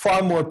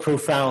far more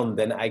profound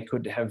than I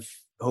could have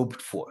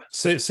hoped for.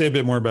 Say a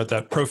bit more about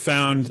that.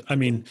 Profound, I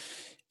mean,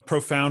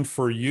 profound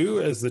for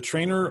you as the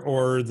trainer,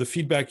 or the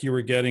feedback you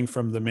were getting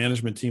from the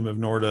management team of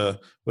Norda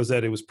was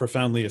that it was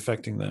profoundly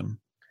affecting them?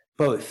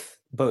 Both.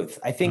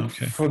 I think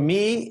for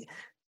me,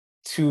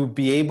 to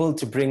be able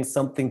to bring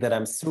something that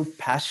I'm so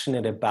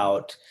passionate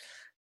about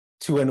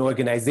to an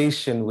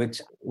organization,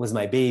 which was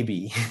my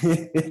baby,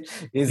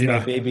 is my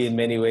baby in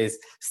many ways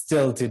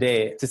still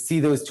today, to see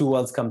those two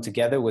worlds come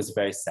together was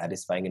very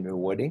satisfying and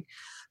rewarding.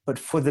 But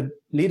for the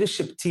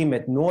leadership team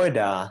at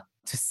Norda,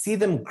 to see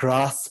them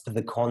grasp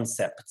the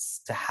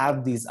concepts, to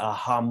have these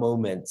aha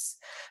moments,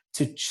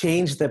 to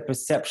change their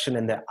perception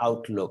and their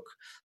outlook,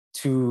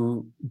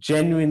 to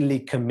genuinely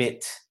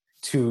commit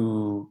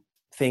to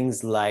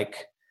things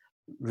like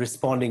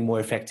responding more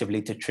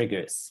effectively to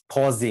triggers,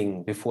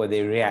 pausing before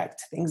they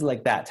react, things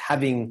like that,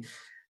 having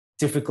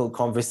difficult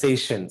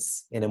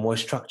conversations in a more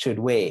structured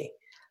way.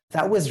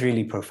 That was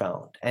really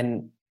profound.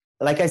 And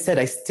like I said,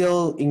 I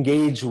still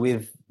engage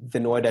with the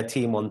Norda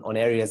team on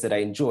areas that I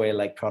enjoy,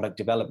 like product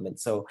development.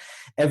 So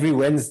every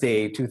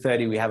Wednesday,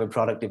 2:30, we have a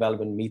product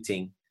development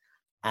meeting.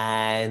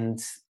 And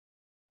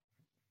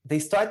they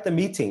start the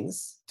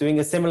meetings doing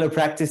a similar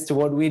practice to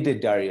what we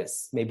did,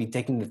 Darius, maybe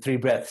taking the 3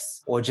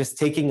 breaths or just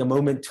taking a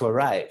moment to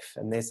arrive.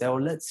 And they say, oh,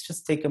 let's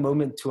just take a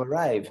moment to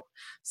arrive.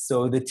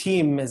 So the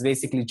team has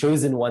basically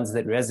chosen ones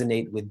that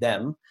resonate with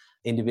them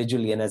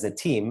individually and as a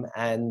team,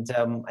 and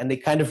they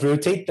kind of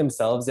rotate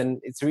themselves, and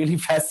it's really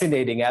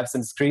fascinating. I have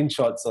some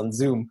screenshots on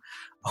Zoom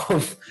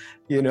of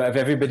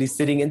everybody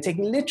sitting and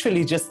taking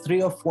literally just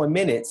 3 or 4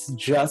 minutes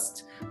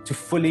just to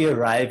fully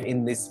arrive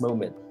in this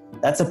moment.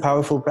 That's a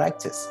powerful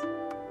practice.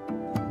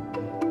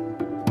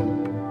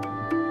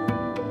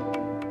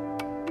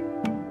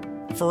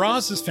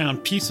 Faraz has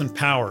found peace and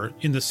power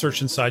in the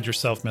Search Inside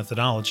Yourself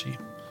methodology.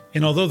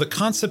 And although the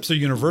concepts are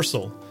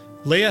universal,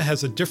 Leah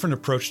has a different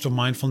approach to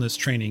mindfulness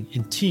training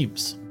in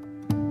teams.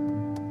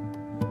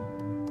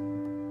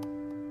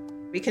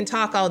 We can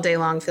talk all day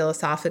long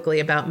philosophically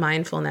about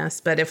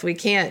mindfulness, but if we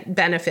can't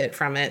benefit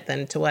from it,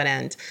 then to what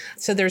end?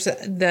 So there's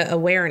the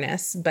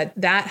awareness, but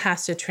that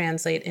has to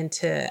translate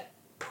into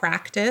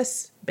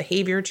practice,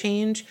 behavior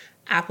change,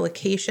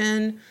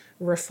 application,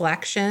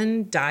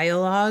 reflection,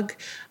 dialogue,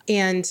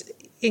 and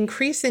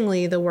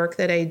increasingly, the work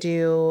that I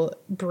do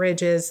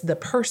bridges the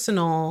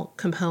personal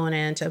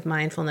component of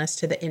mindfulness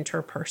to the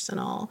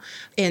interpersonal.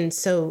 And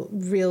so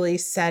really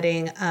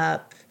setting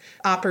up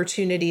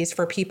opportunities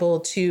for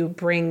people to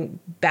bring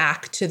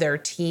back to their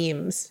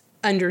teams,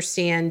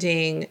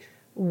 understanding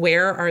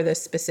where are the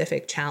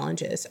specific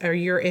challenges? Are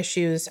your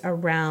issues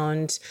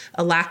around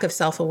a lack of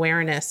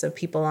self-awareness of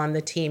people on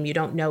the team? You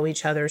don't know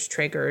each other's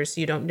triggers.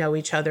 You don't know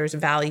each other's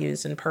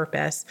values and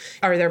purpose.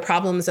 Are there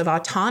problems of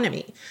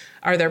autonomy?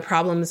 Are there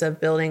problems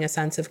of building a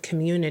sense of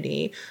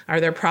community?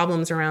 Are there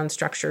problems around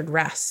structured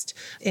rest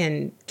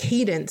and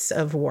cadence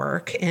of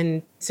work?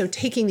 And so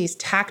taking these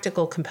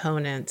tactical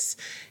components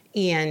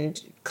and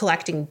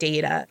collecting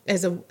data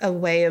as a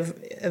way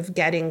of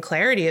getting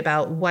clarity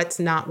about what's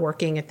not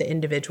working at the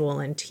individual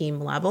and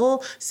team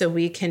level, so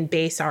we can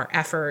base our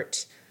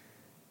effort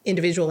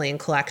individually and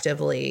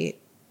collectively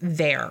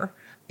there.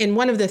 And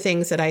one of the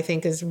things that I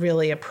think is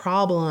really a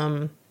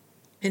problem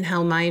in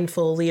how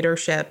mindful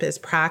leadership is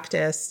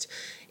practiced,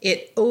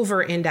 it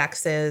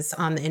over-indexes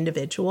on the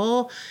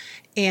individual.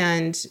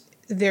 And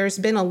there's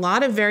been a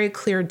lot of very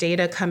clear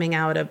data coming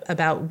out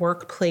about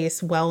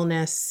workplace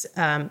wellness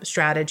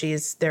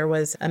strategies. There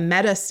was a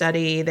meta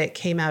study that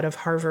came out of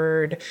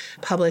Harvard,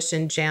 published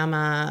in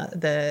JAMA,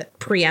 the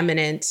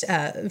preeminent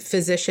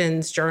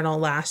physicians journal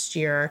last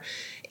year.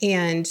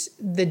 And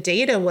the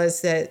data was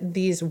that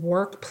these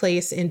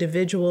workplace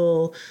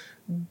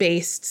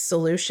individual-based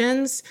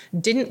solutions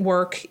didn't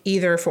work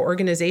either for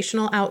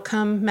organizational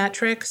outcome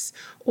metrics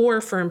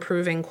or for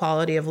improving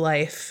quality of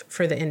life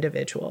for the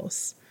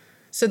individuals.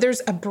 So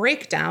there's a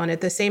breakdown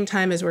at the same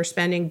time as we're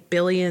spending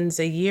billions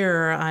a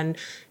year on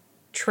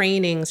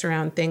trainings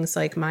around things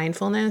like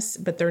mindfulness,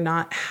 but they're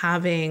not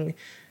having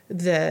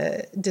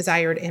the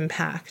desired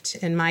impact.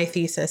 And my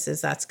thesis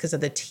is that's because of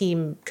the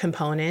team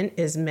component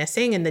is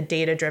missing and the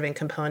data-driven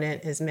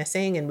component is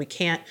missing, and we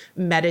can't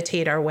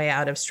meditate our way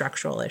out of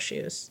structural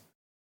issues.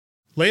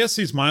 Leah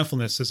sees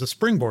mindfulness as a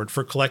springboard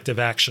for collective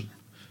action.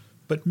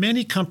 But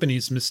many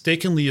companies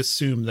mistakenly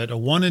assume that a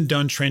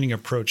one-and-done training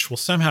approach will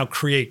somehow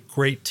create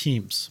great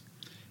teams.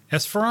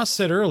 As Faraz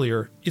said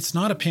earlier, it's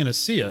not a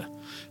panacea,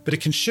 but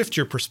it can shift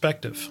your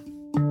perspective.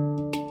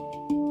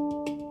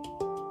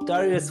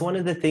 Darius, one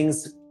of the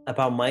things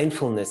about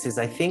mindfulness is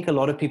I think a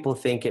lot of people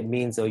think it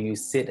means, you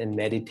sit and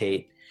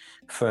meditate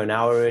for an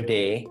hour a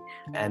day,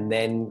 and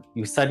then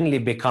you suddenly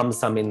become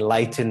some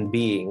enlightened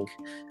being,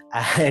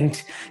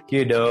 and,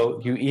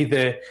 you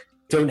either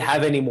don't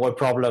have any more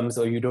problems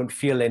or you don't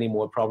feel any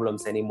more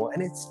problems anymore.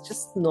 And it's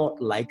just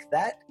not like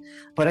that.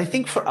 But I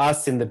think for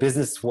us in the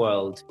business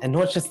world, and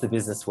not just the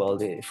business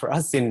world, for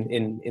us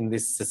in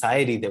this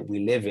society that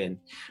we live in,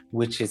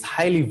 which is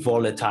highly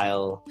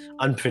volatile,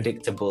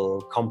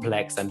 unpredictable,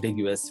 complex,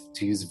 ambiguous,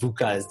 to use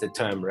VUCA as the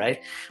term,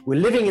 right? We're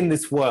living in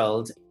this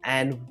world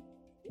and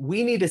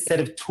we need a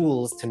set of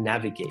tools to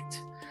navigate.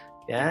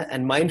 Yeah.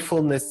 And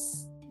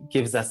mindfulness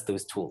gives us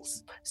those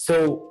tools.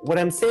 So what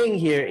I'm saying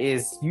here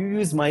is you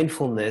use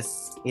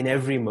mindfulness in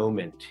every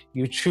moment.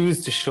 You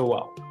choose to show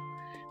up.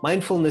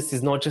 Mindfulness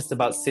is not just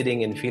about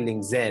sitting and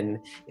feeling zen.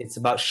 It's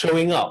about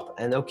showing up.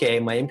 And okay,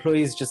 my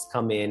employee's just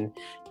come in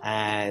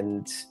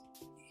and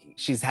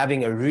she's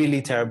having a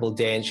really terrible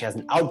day and she has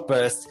an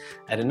outburst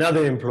at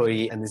another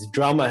employee and this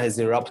drama has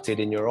erupted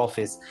in your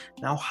office.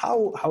 Now,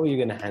 how are you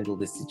going to handle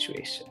this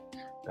situation?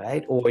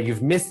 Right? Or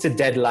you've missed a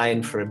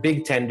deadline for a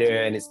big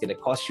tender and it's going to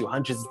cost you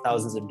hundreds of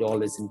thousands of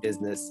dollars in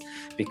business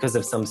because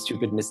of some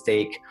stupid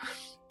mistake.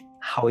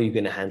 How are you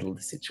going to handle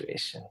the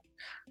situation?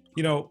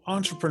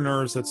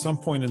 Entrepreneurs at some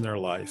point in their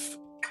life,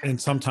 and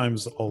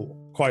sometimes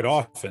quite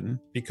often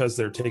because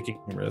they're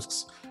taking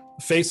risks,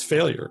 face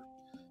failure.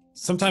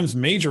 Sometimes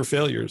major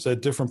failures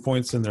at different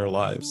points in their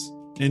lives.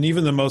 And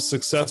even the most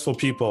successful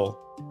people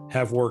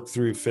have worked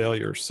through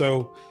failure.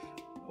 So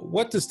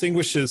what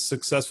distinguishes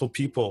successful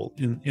people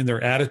in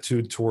their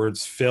attitude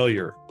towards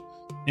failure,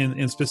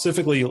 and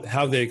specifically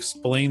how they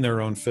explain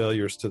their own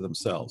failures to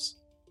themselves?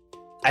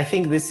 I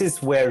think this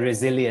is where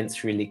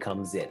resilience really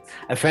comes in.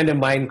 A friend of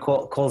mine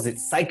calls it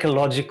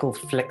psychological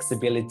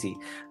flexibility.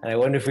 And I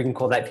wonder if we can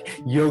call that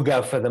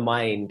yoga for the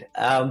mind.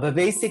 But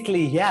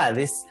basically,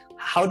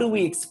 how do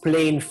we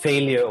explain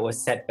failure or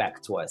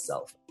setback to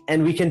ourselves?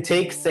 And we can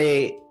take,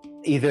 say,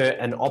 either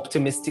an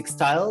optimistic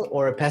style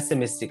or a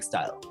pessimistic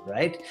style,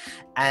 right?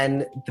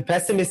 And the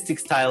pessimistic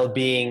style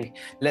being,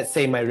 let's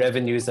say my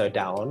revenues are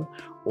down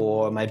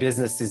or my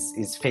business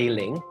is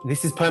failing.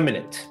 This is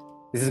permanent.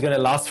 This is going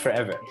to last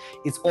forever.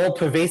 It's all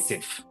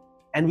pervasive.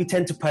 And we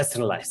tend to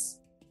personalize.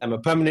 I'm a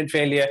permanent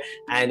failure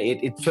and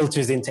it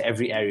filters into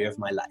every area of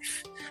my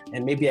life.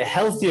 And maybe a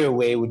healthier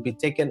way would be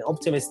take an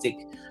optimistic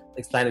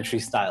explanatory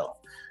style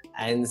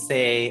and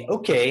say,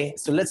 okay,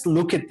 so let's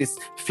look at this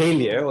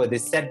failure or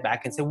this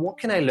setback and say, what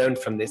can I learn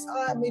from this?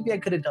 Maybe I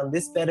could have done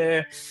this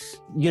better.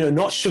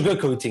 Not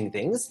sugarcoating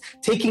things,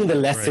 taking the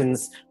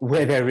lessons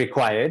where they're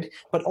required,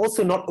 but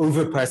also not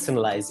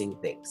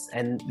over-personalizing things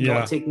and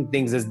not taking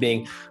things as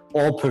being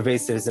all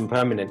pervasive and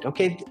permanent.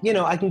 Okay,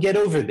 I can get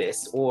over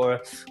this,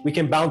 or we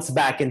can bounce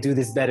back and do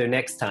this better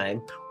next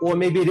time. Or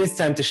maybe it is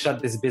time to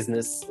shut this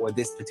business or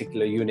this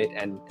particular unit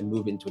and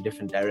move into a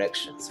different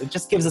direction. So it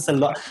just gives us a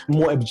lot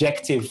more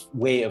objective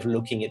way of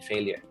looking at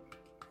failure.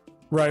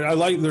 Right.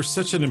 There's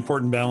such an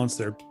important balance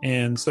there.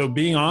 And so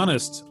being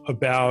honest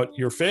about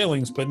your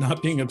failings, but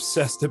not being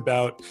obsessed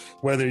about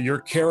whether your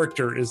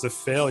character is a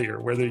failure,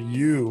 whether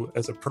you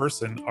as a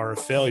person are a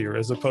failure,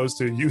 as opposed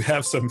to you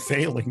have some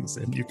failings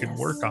and you can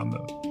work on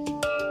them.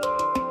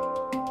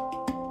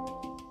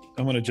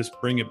 I want to just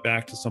bring it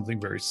back to something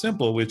very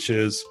simple, which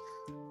is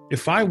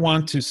if I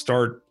want to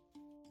start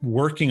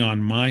working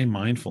on my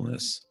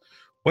mindfulness,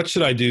 what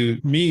should I do?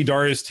 Me,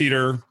 Darius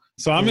Teeter.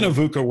 So I'm in a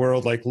VUCA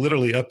world, like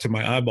literally up to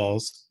my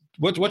eyeballs.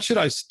 What should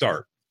I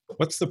start?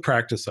 What's the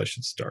practice I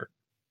should start?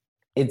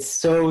 It's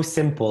so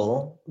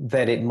simple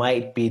that it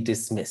might be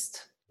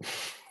dismissed.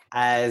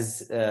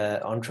 As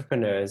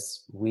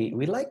entrepreneurs, we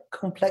like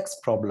complex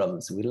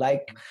problems. We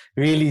like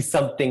really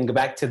something,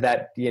 back to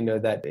that,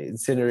 that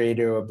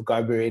incinerator or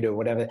carburetor or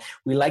whatever.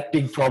 We like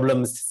big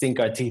problems to sink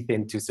our teeth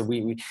into. So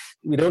we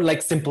don't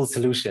like simple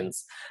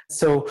solutions.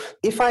 So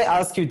if I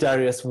ask you,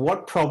 Darius,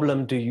 what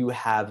problem do you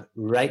have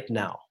right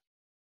now?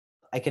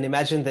 I can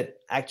imagine that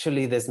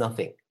actually there's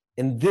nothing.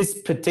 In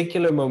this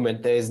particular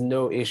moment, there is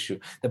no issue.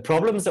 The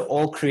problems are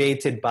all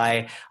created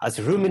by us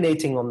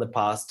ruminating on the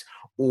past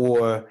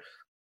or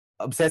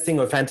obsessing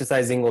or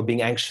fantasizing or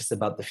being anxious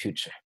about the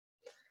future.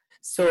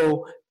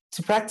 So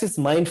to practice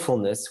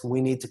mindfulness,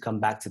 we need to come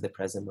back to the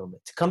present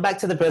moment. To come back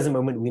to the present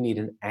moment, we need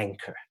an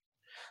anchor.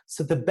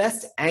 So the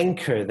best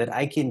anchor that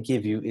I can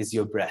give you is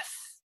your breath.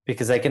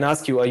 Because I can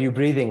ask you, are you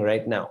breathing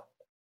right now?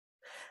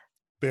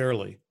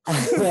 Barely.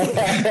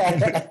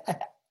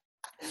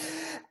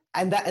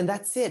 And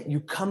that's it. You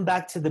come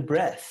back to the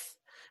breath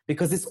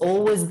because it's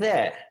always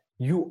there.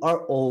 You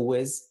are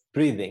always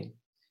breathing.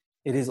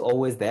 It is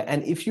always there.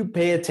 And if you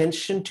pay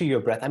attention to your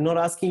breath, I'm not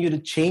asking you to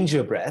change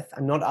your breath.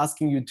 I'm not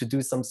asking you to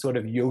do some sort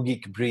of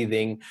yogic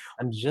breathing.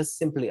 I'm just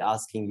simply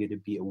asking you to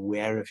be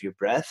aware of your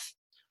breath,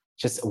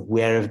 just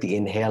aware of the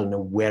inhale and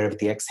aware of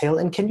the exhale.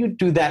 And can you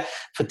do that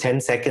for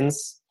 10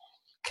 seconds?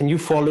 Can you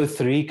follow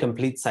 3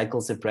 complete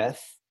cycles of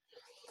breath?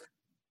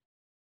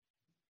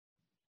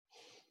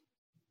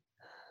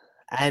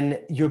 And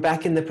you're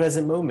back in the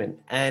present moment.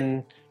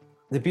 And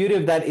the beauty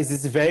of that is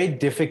it's very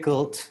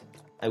difficult,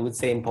 I would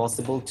say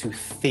impossible, to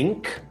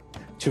think,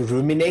 to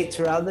ruminate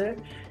rather,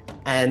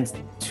 and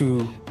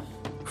to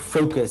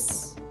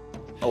focus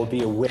or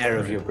be aware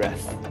of your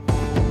breath.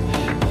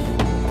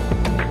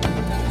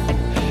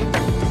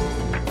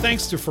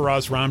 Thanks to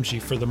Faraz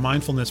Ramji for the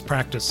mindfulness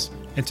practice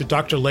and to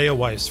Dr. Leah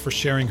Weiss for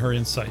sharing her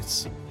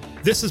insights.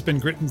 This has been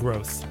Grit and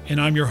Growth,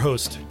 and I'm your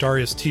host,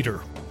 Darius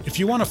Teeter. If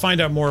you want to find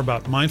out more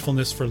about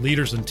mindfulness for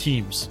leaders and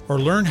teams, or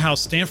learn how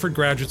Stanford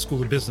Graduate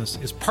School of Business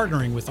is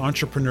partnering with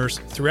entrepreneurs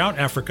throughout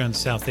Africa and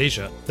South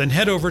Asia, then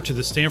head over to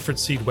the Stanford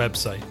Seed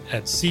website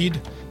at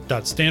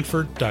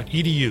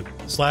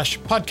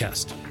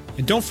seed.stanford.edu/podcast.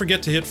 And don't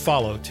forget to hit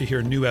follow to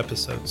hear new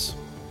episodes.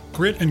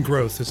 Grit and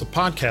Growth is a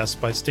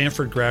podcast by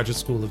Stanford Graduate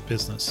School of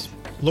Business.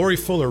 Lori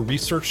Fuller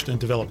researched and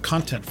developed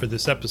content for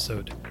this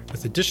episode,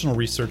 with additional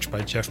research by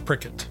Jeff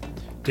Prickett.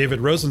 David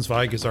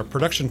Rosenzweig is our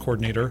production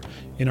coordinator,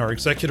 and our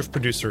executive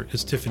producer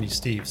is Tiffany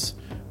Steeves,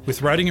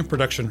 with writing and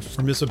production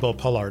from Isabel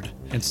Pollard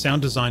and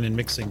sound design and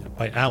mixing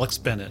by Alex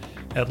Bennett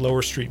at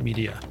Lower Street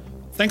Media.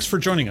 Thanks for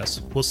joining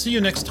us. We'll see you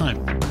next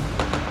time.